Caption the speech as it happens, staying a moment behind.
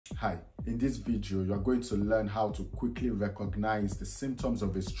Hi, in this video, you are going to learn how to quickly recognize the symptoms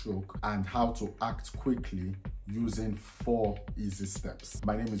of a stroke and how to act quickly using 4 easy steps.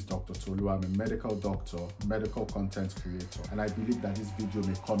 My name is Dr. Tolu. I'm a medical doctor, medical content creator, and I believe that this video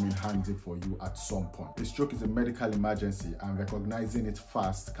may come in handy for you at some point. A stroke is a medical emergency, and recognizing it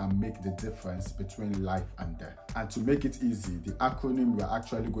fast can make the difference between life and death. And to make it easy, the acronym we're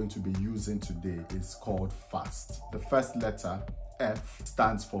actually going to be using today is called FAST. The first letter, F,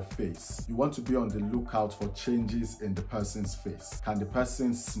 stands for face. You want to be on the lookout for changes in the person's face. Can the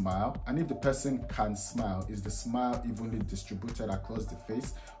person smile? And if the person can smile, is the smile evenly distributed across the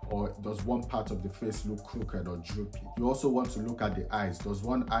face, or does one part of the face look crooked or droopy? You also want to look at the eyes. Does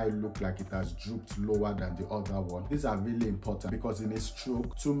one eye look like it has drooped lower than the other one? These are really important because in a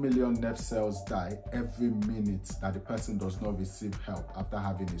stroke, 2 million nerve cells die every minute that the person does not receive help after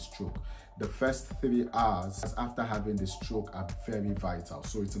having a stroke. The first 3 hours after having the stroke are very vital,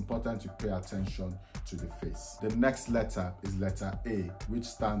 so it's important to pay attention to the face. The next letter is letter A, which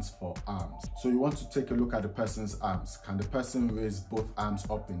stands for arms. So you want to take a look at the person's arms. Can the person raise both arms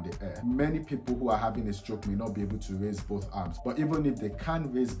up in the air? Many people who are having a stroke may not be able to raise both arms, but even if they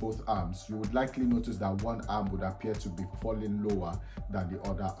can raise both arms, you would likely notice that one arm would appear to be falling lower than the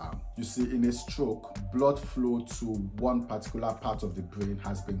other arm. You see, in a stroke, blood flow to one particular part of the brain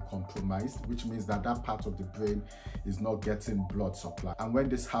has been compromised, which means that that part of the brain is not getting blood supply. And when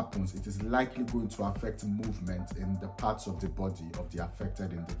this happens, it is likely going to affect movement in the parts of the body of the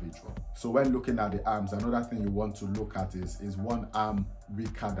affected individual. So when looking at the arms, another thing you want to look at is one arm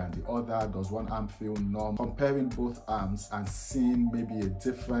weaker than the other? Does one arm feel numb? Comparing both arms and seeing maybe a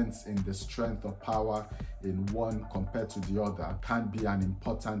difference in the strength or power in one compared to the other can be an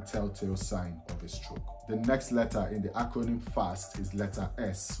important telltale sign of a stroke. The next letter in the acronym FAST is letter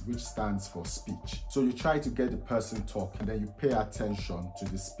S, which stands for speech. So you try to get the person talking, and then you pay attention to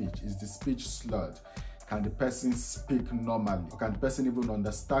the speech. Is the speech slurred? Can the person speak normally? Or can the person even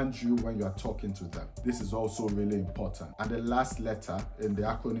understand you when you are talking to them? This is also really important. And the last letter in the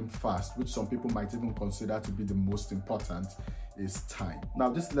acronym FAST, which some people might even consider to be the most important, is time. Now,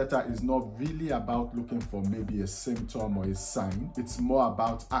 this letter is not really about looking for maybe a symptom or a sign. It's more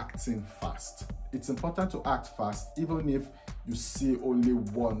about acting fast. It's important to act fast, even if you see only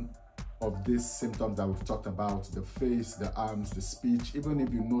one of these symptoms that we've talked about: the face, the arms, the speech. Even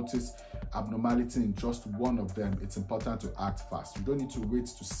if you notice abnormality in just one of them, it's important to act fast. You don't need to wait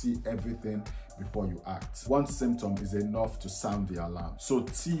to see everything before you act. One symptom is enough to sound the alarm. So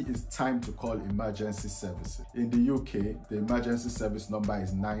T is time to call emergency services. In the UK, the emergency service number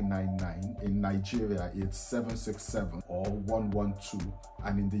is 999. In Nigeria, it's 767 or 112.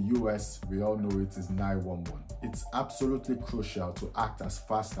 And in the US, we all know it is 911. It's absolutely crucial to act as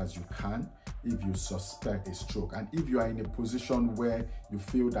fast as you can if you suspect a stroke, and if you are in a position where you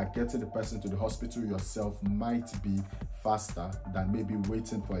feel that getting the person to the hospital yourself might be faster than maybe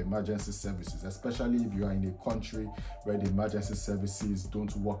waiting for emergency services, especially if you are in a country where the emergency services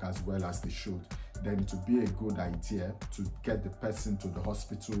don't work as well as they should, then it would be a good idea to get the person to the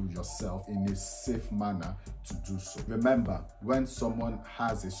hospital yourself in a safe manner to do so. Remember, when someone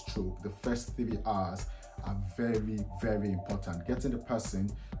has a stroke, the first 3 hours are very, very important. Getting the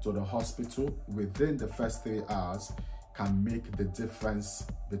person to the hospital within the first 3 hours can make the difference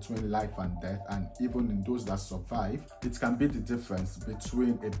between life and death, and even in those that survive, it can be the difference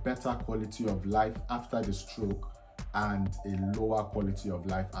between a better quality of life after the stroke and a lower quality of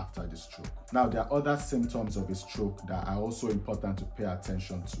life after the stroke. Now, there are other symptoms of a stroke that are also important to pay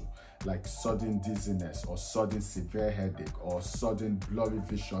attention to, like sudden dizziness or sudden severe headache or sudden blurry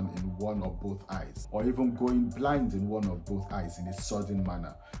vision in one or both eyes, or even going blind in one of both eyes in a sudden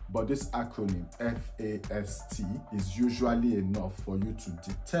manner. But this acronym FAST is usually enough for you to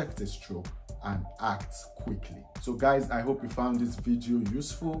detect a stroke and act quickly. So guys, I hope you found this video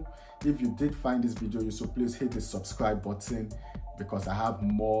useful. If you did find this video useful, please hit the subscribe button, because I have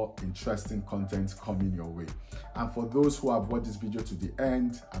more interesting content coming your way. And for those who have watched this video to the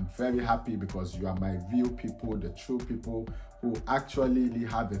end, I'm very happy, because you are my real people, the true people who actually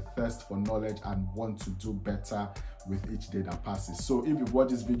have a thirst for knowledge and want to do better with each day that passes. So if you've watched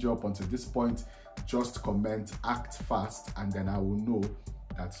this video up until this point, just comment "act fast," and then I will know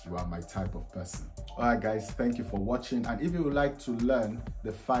that you are my type of person. Alright guys, thank you for watching, and if you would like to learn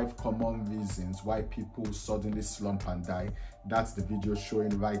the 5 common reasons why people suddenly slump and die, that's the video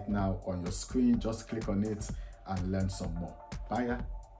showing right now on your screen. Just click on it and learn some more. Bye.